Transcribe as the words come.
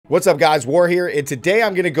What's up guys, War here, and today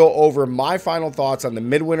I'm going to go over my final thoughts on the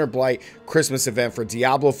Midwinter Blight Christmas event for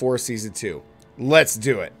Diablo 4 Season 2. Let's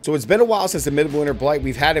do it. So it's been a while since the Midwinter Blight.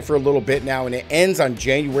 We've had it for a little bit now, and it ends on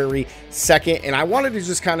January 2nd, and I wanted to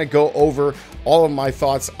just kind of go over all of my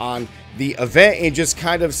thoughts on the event and just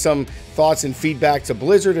kind of some thoughts and feedback to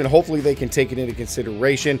Blizzard, and hopefully they can take it into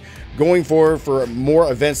consideration going forward for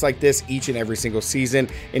more events like this each and every single season,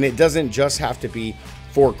 and it doesn't just have to be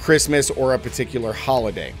for Christmas or a particular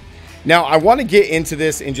holiday. Now, I want to get into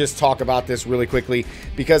this and just talk about this really quickly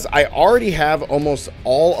because I already have almost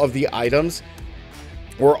all of the items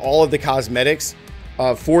or all of the cosmetics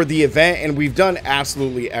for the event, and we've done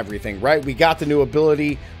absolutely everything, right? We got the new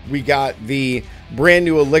ability, we got the brand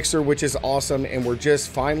new elixir, which is awesome, and we're just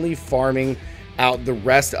finally farming out the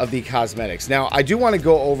rest of the cosmetics. Now, I do want to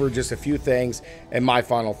go over just a few things and my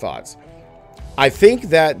final thoughts. I think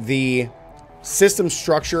that the system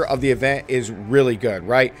structure of the event is really good,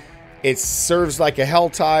 right? It serves like a hell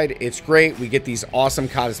tide. It's great. We get these awesome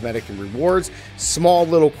cosmetic and rewards, small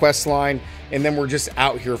little quest line, and then we're just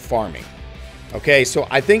out here farming. Okay, so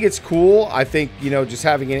I think it's cool. I think, you know, just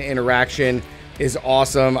having an interaction is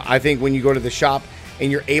awesome. I think when you go to the shop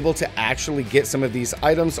and you're able to actually get some of these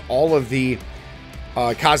items, all of the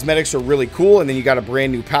cosmetics are really cool. And then you got a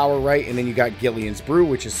brand new power, right? And then you got Gillian's Brew,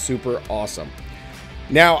 which is super awesome.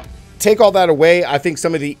 Now, take all that away, I think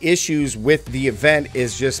some of the issues with the event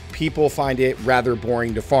is just people find it rather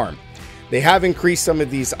boring to farm. They have increased some of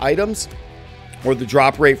these items or the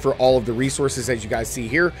drop rate for all of the resources, as you guys see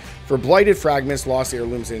here, for blighted fragments, lost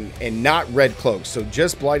heirlooms, and not red cloaks. So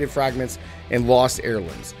just blighted fragments and lost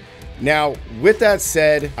heirlooms. Now, with that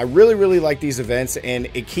said, I really like these events, and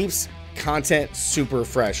it keeps content super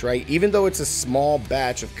fresh, right? Even though it's a small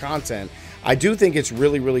batch of content, I do think it's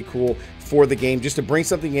really cool for the game just to bring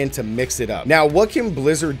something in to mix it up. Now, what can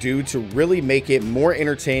Blizzard do to really make it more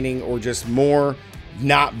entertaining or just more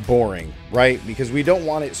not boring, right? Because we don't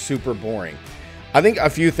want it super boring. I think a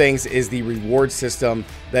few things is the reward system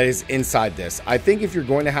that is inside this. I think if you're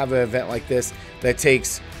going to have an event like this that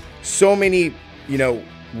takes so many, you know,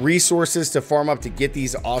 resources to farm up to get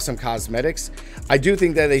these awesome cosmetics, I do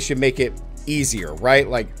think that they should make it easier, right?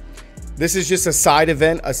 Like, this is just a side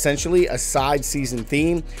event, essentially a side season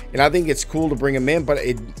theme, and I think it's cool to bring them in, but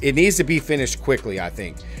it needs to be finished quickly. I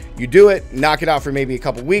think you do it, knock it out for maybe a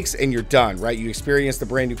couple weeks, and you're done, right? You experience the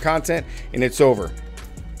brand new content, and it's over.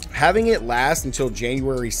 Having it last until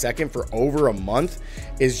January 2nd for over a month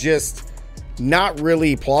is just not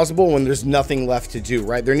really plausible when there's nothing left to do,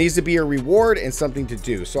 right? There needs to be a reward and something to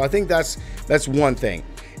do. So I think that's one thing.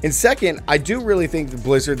 And second, I do really think the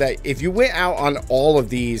Blizzard that if you went out on all of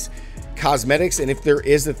these cosmetics, and if there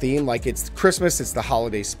is a theme, like it's Christmas, it's the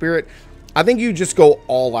holiday spirit, I think you just go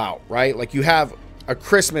all out, right? Like you have a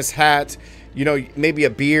Christmas hat, you know, maybe a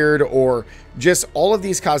beard, or just all of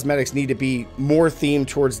these cosmetics need to be more themed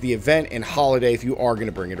towards the event and holiday if you are going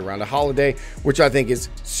to bring it around a holiday, which I think is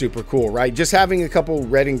super cool, right? Just having a couple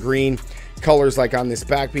red and green colors like on this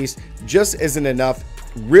back piece just isn't enough.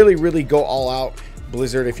 Really go all out,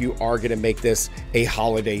 Blizzard, if you are going to make this a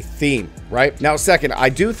holiday theme, right? Now, second, I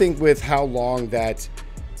do think with how long that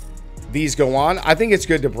these go on, I think it's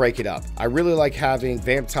good to break it up. I really like having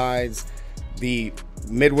Vamp Tides, the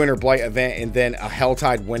Midwinter Blight event, and then a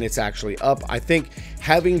Helltide when it's actually up. I think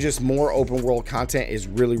having just more open world content is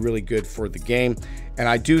really good for the game, and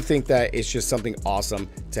I do think that it's just something awesome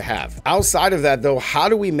to have. Outside of that though, how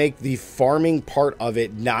do we make the farming part of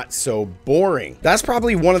it not so boring? That's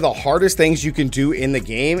probably one of the hardest things you can do in the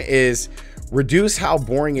game, is reduce how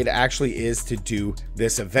boring it actually is to do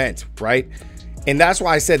this event, right? And that's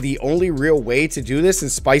why I said the only real way to do this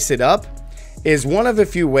and spice it up is one of a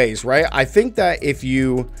few ways, right? I think that if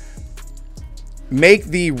you make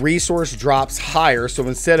the resource drops higher, so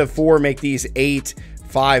instead of 4, make these 8,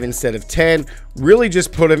 5 instead of 10, really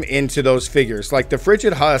just put them into those figures. Like the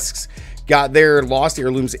Frigid Husks got their lost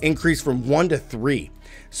heirlooms increased from 1 to 3.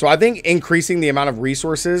 So I think increasing the amount of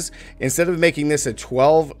resources, instead of making this a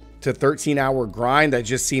 12 to 13 hour grind that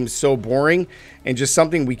just seems so boring and just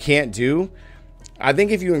something we can't do, I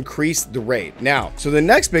think if you increase the rate. Now, so the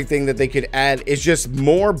next big thing that they could add is just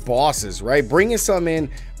more bosses, right? Bringing some in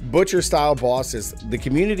butcher style bosses. The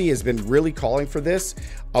community has been really calling for this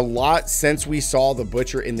a lot since we saw the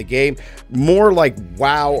butcher in the game. More like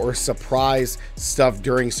wow or surprise stuff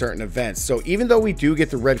during certain events. So even though we do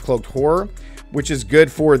get the red cloaked horror, which is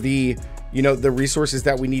good for the, you know, the resources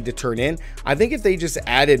that we need to turn in, I think if they just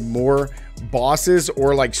added more bosses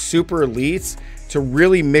or like super elites to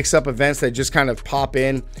really mix up events that just kind of pop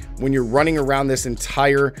in when you're running around this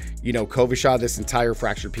entire, you know, Kovashad, this entire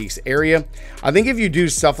Fractured Peaks area. I think if you do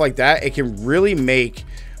stuff like that, it can really make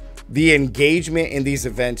the engagement in these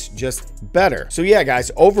events just better. So yeah, guys,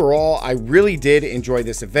 overall, I really did enjoy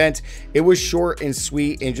this event. It was short and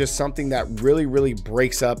sweet and just something that really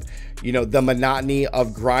breaks up, you know, the monotony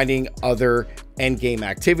of grinding other end game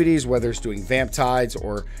activities, whether it's doing vamp tides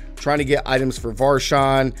or trying to get items for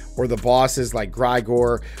Varshan or the bosses like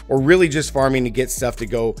Grigor, or really just farming to get stuff to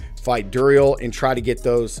go fight Duriel and try to get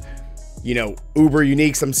those, you know, uber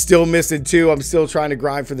uniques. I'm still missing two. I'm still trying to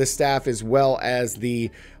grind for the staff as well as the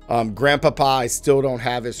Grandpapa. I still don't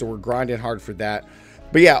have it, so we're grinding hard for that.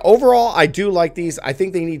 But yeah, overall, I do like these. I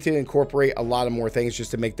think they need to incorporate a lot of more things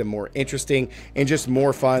just to make them more interesting and just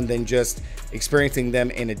more fun than just experiencing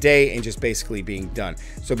them in a day and just basically being done.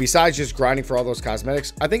 So besides just grinding for all those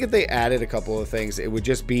cosmetics, I think if they added a couple of things, it would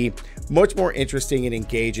just be much more interesting and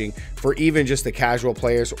engaging for even just the casual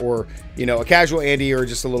players, or, you know, a casual Andy or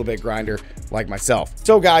just a little bit grinder like myself.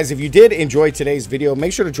 So guys, if you did enjoy today's video,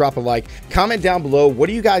 make sure to drop a like, comment down below. What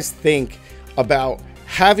do you guys think about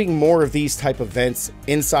having more of these type of events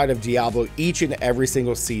inside of Diablo each and every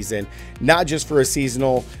single season, not just for a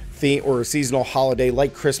seasonal theme or a seasonal holiday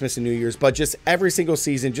like Christmas and New Year's, but just every single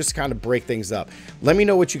season, just to kind of break things up? Let me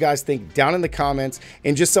know what you guys think down in the comments,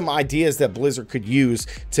 and just some ideas that Blizzard could use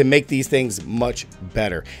to make these things much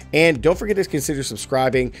better. And don't forget to consider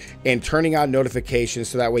subscribing and turning on notifications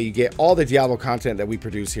so that way you get all the Diablo content that we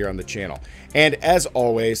produce here on the channel. And as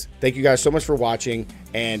always, thank you guys so much for watching,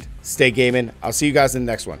 and stay gaming. I'll see you guys in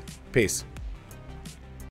the next one. Peace.